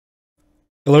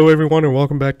Hello everyone and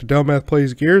welcome back to Delmaath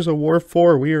Plays Gears of War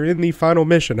 4. We are in the final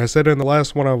mission. I said in the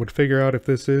last one I would figure out if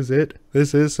this is it.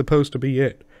 This is supposed to be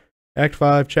it. Act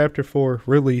 5, Chapter 4,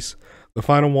 Release. The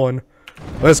final one.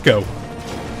 Let's go.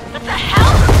 What the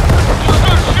hell?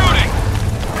 Stop shooting!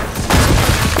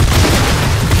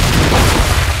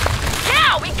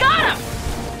 Yeah, we got him!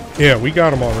 Yeah, we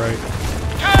got him alright.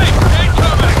 Hey,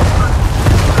 incoming!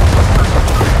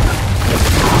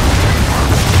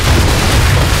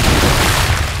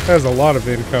 There's a lot of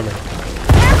incoming.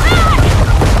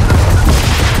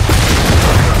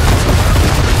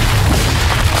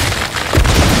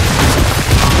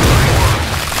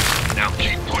 Now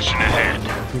keep pushing ahead.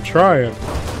 I'm trying.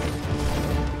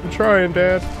 I'm trying,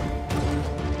 Dad.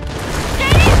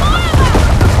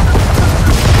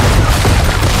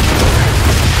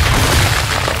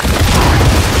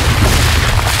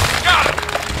 Got him!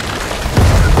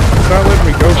 It's not letting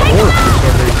me go forward for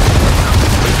some reason.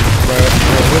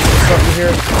 This is something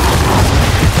here.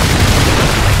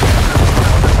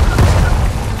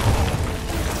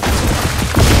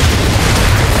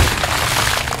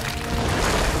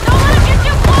 Don't let him get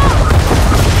too close!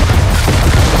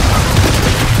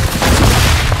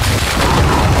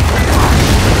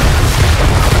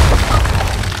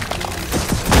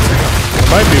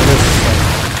 Might be missing something.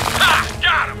 Ha!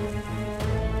 Got him!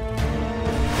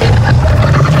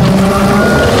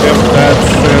 Yep, that's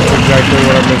exactly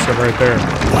what I'm missing right there.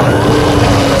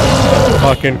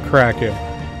 Fucking crack him.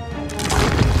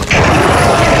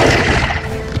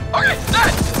 Okay,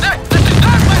 Dad, this is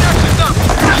not my next system!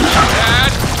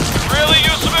 Dad, really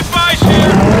use some advice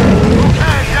here!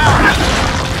 Okay, yeah.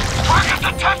 Target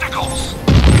the tentacles!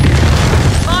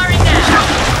 Firing now!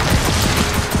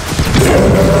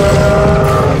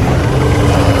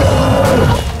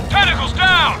 Tentacles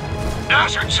down!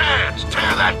 Now's your chance!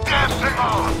 Tear that damn thing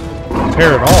off!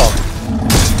 Tear it off.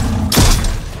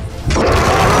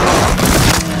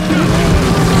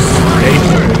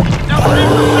 Now bring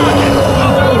the socket!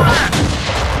 I'll do the rest!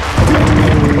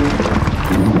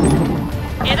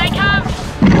 Here they come!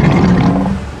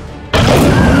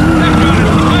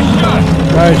 Nice shot!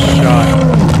 Nice shot.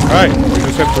 Alright, we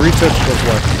just have 3 tentacles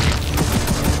left.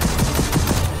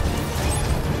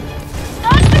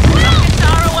 Dodge the clouds!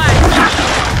 Far away!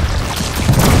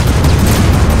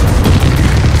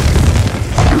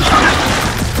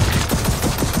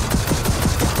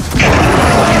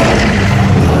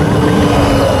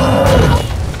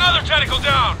 Another tentacle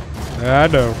down! I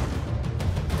know.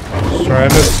 Just trying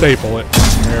to staple it.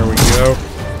 There we go.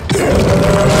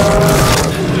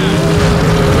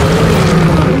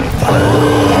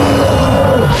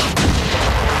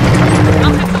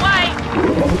 Rockets away!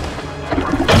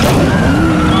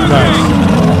 Nice.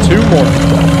 2 more.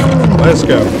 Let's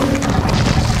go.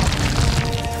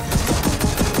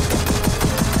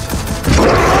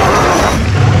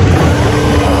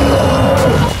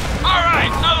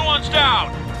 Alright, another one's down!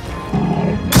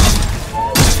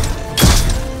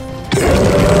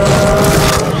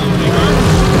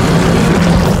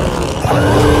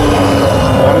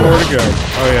 One more to go.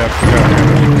 Oh yeah, I forgot.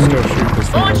 Still shoot this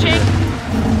thing over Launching! here.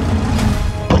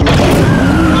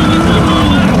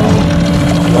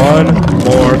 One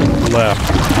more left.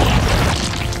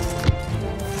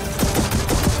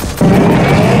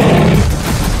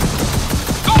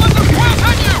 Don't let the wheels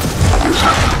hit you!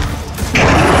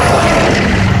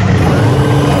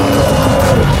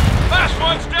 Last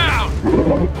one's down!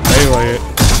 Melee it.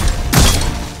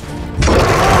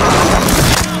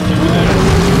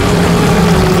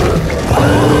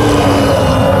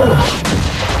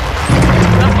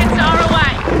 Rockets are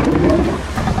away!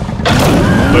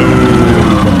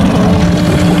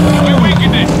 We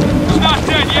weakened it! It's not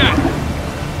dead yet!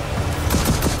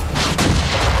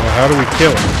 Well, how do we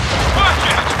kill it? Watch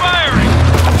it! It's firing!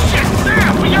 Shit!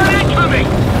 Damn! We got incoming!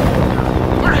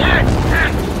 We're hit!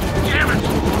 Damn it!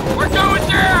 We're going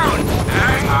down!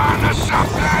 Hang on to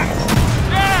something!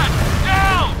 Dad!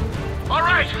 Down!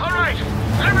 Alright!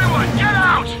 Everyone, get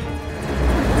out!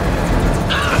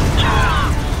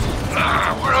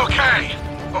 We're okay.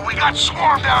 But we got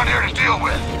swarm down here to deal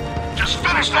with. Just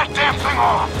finish that damn thing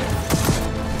off!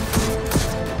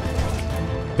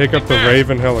 Pick up the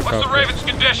Raven helicopter. What's the Raven's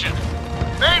condition?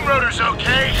 Main rotor's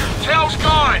okay. Tail's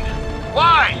gone.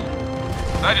 Why?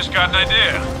 I just got an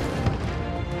idea.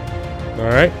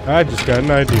 Alright, I just got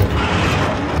an idea.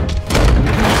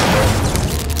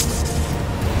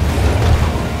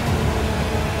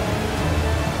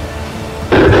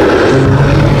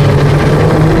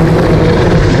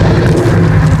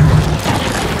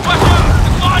 Watch out!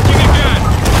 It's launching again!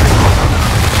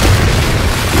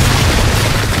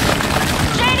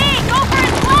 JD, go for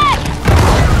his leg!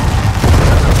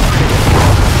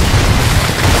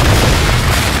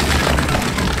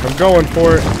 going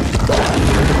for it.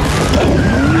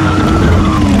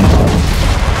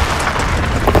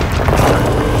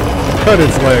 Cut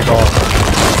its leg off.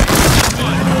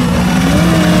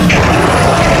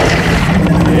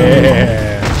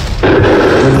 Yeah.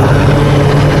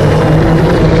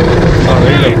 Oh,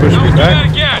 they're gonna push me back.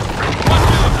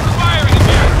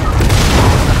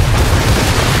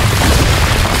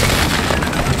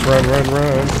 Let's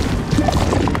run.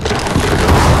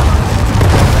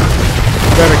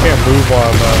 Bet I can't move while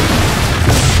I'm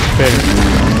spinning.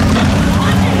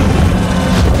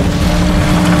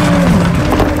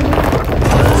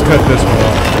 Let's cut this one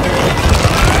off.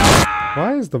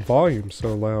 Why is the volume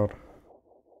so loud?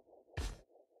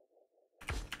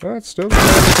 Well, it's still the same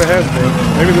as it has been.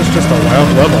 Maybe this is just a loud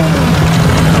level.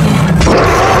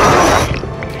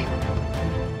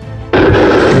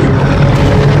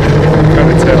 Cut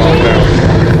its head off now.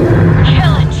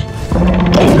 Kill it!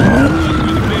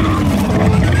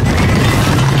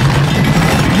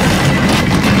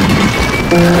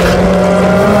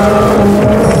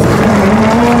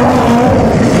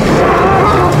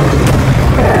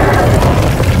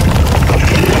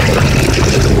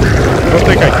 I don't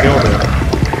think I killed it.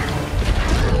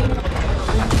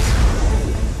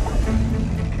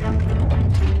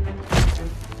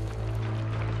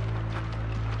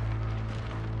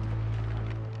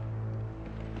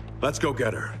 Let's go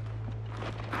get her.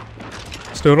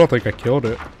 Still don't think I killed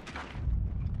it.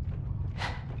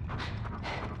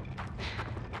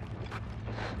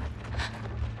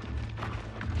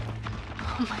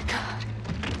 Oh my god.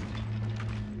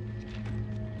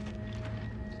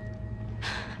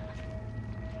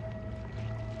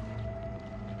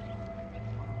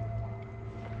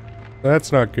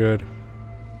 That's not good.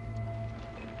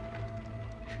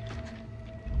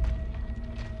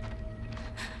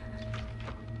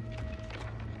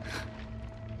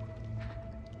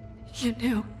 You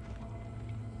knew.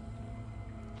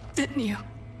 Didn't you?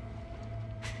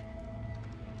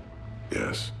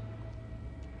 Yes,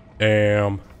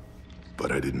 Damn.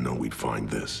 but I didn't know we'd find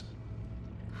this.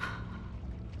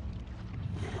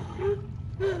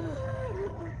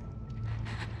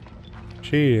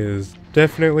 She is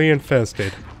definitely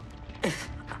infested. If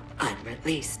I'm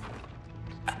released,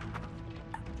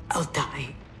 I'll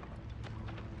die.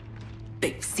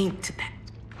 They've seen to that.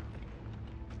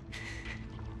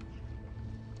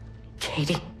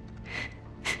 Katie,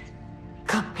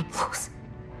 cut me close.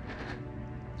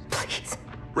 Please.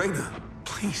 Raina,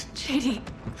 please. JD,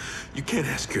 You can't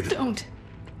ask her to... don't.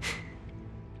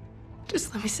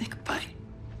 Just let me say goodbye.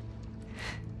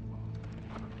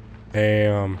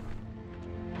 Damn.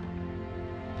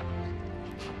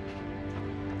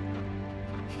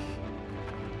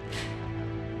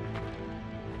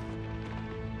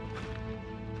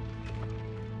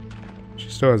 She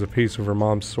still has a piece of her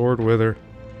mom's sword with her.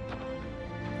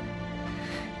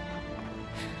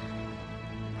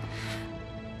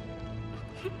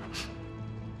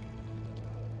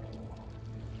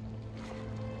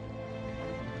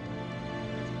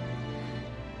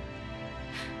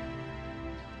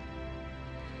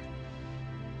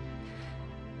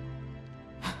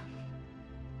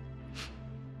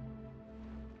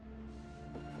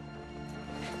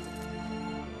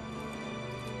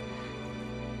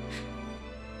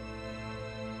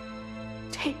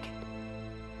 Take it.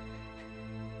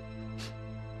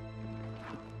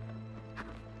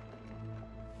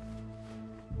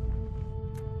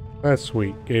 That's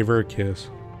sweet. Gave her a kiss.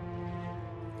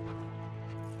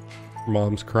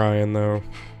 Mom's crying though.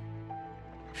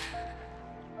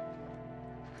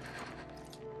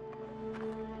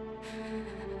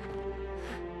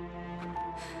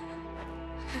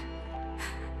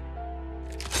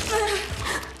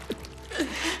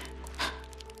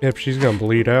 Yep, she's gonna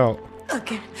bleed out.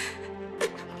 Again.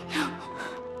 No.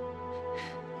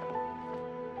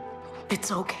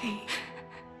 It's okay.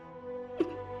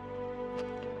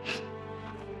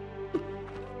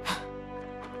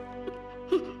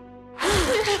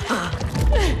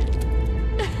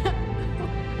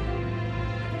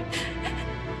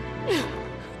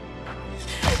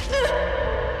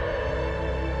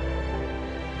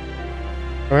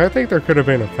 I think there could have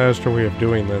been a faster way of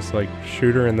doing this, like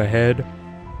shoot her in the head.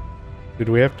 Did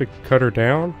we have to cut her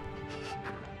down?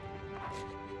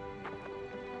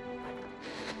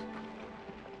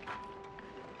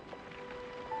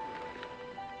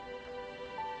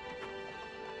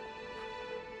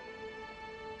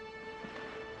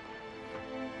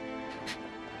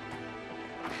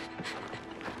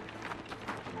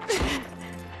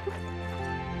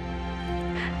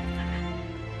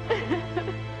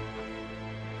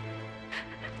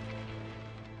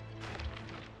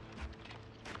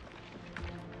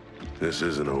 This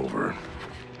isn't over.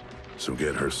 So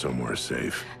get her somewhere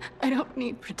safe. I don't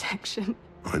need protection.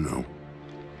 I know.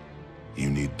 You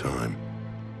need time.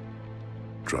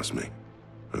 Trust me.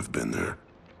 I've been there.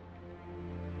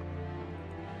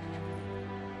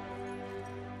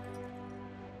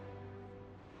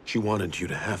 She wanted you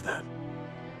to have that.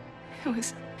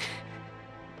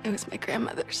 It was my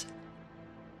grandmother's.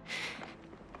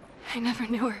 I never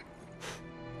knew her.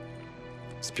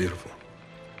 It's beautiful.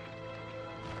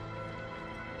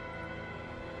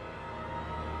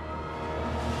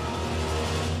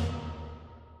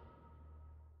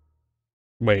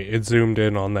 Wait, it zoomed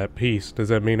in on that piece. Does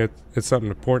that mean it's something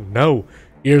important? No.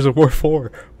 Gears of War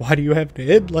 4. Why do you have to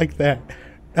end like that?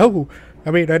 No.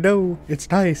 I mean, I know it's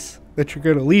nice that you're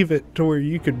going to leave it to where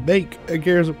you can make a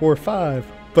Gears of War 5,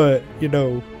 but, you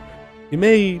know, you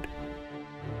made...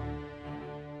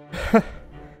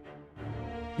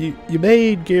 you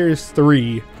made Gears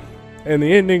 3, and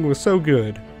the ending was so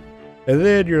good. And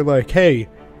then you're like, hey,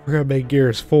 we're going to make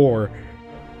Gears 4,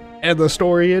 and the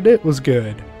story in it was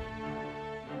good.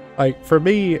 Like, for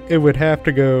me, it would have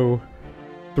to go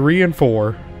 3 and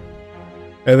 4,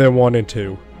 and then 1 and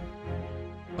 2.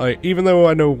 Like, even though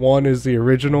I know 1 is the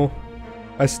original,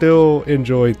 I still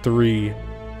enjoyed 3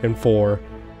 and 4.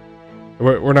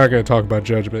 We're not going to talk about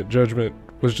Judgment. Judgment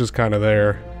was just kind of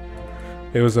there.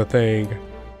 It was a thing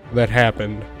that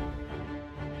happened.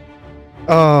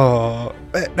 Oh,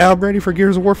 now I'm ready for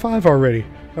Gears of War 5 already.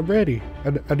 I'm ready.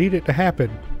 I need it to happen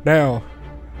now.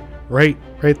 Right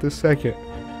this second.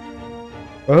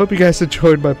 I hope you guys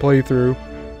enjoyed my playthrough.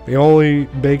 The only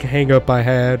big hang up I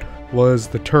had was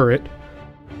the turret.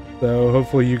 So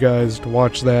hopefully you guys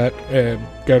watched that and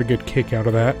got a good kick out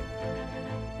of that.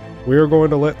 We are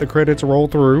going to let the credits roll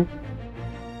through.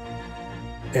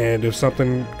 And if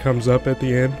something comes up at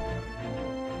the end,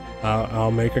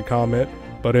 I'll make a comment.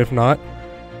 But if not,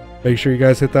 make sure you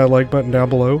guys hit that like button down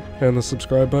below and the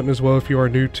subscribe button as well if you are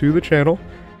new to the channel.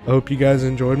 I hope you guys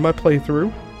enjoyed my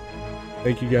playthrough.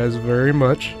 Thank you guys very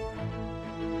much.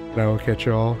 And I will catch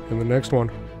you all in the next one.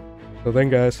 So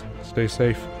then guys, stay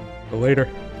safe. Till later.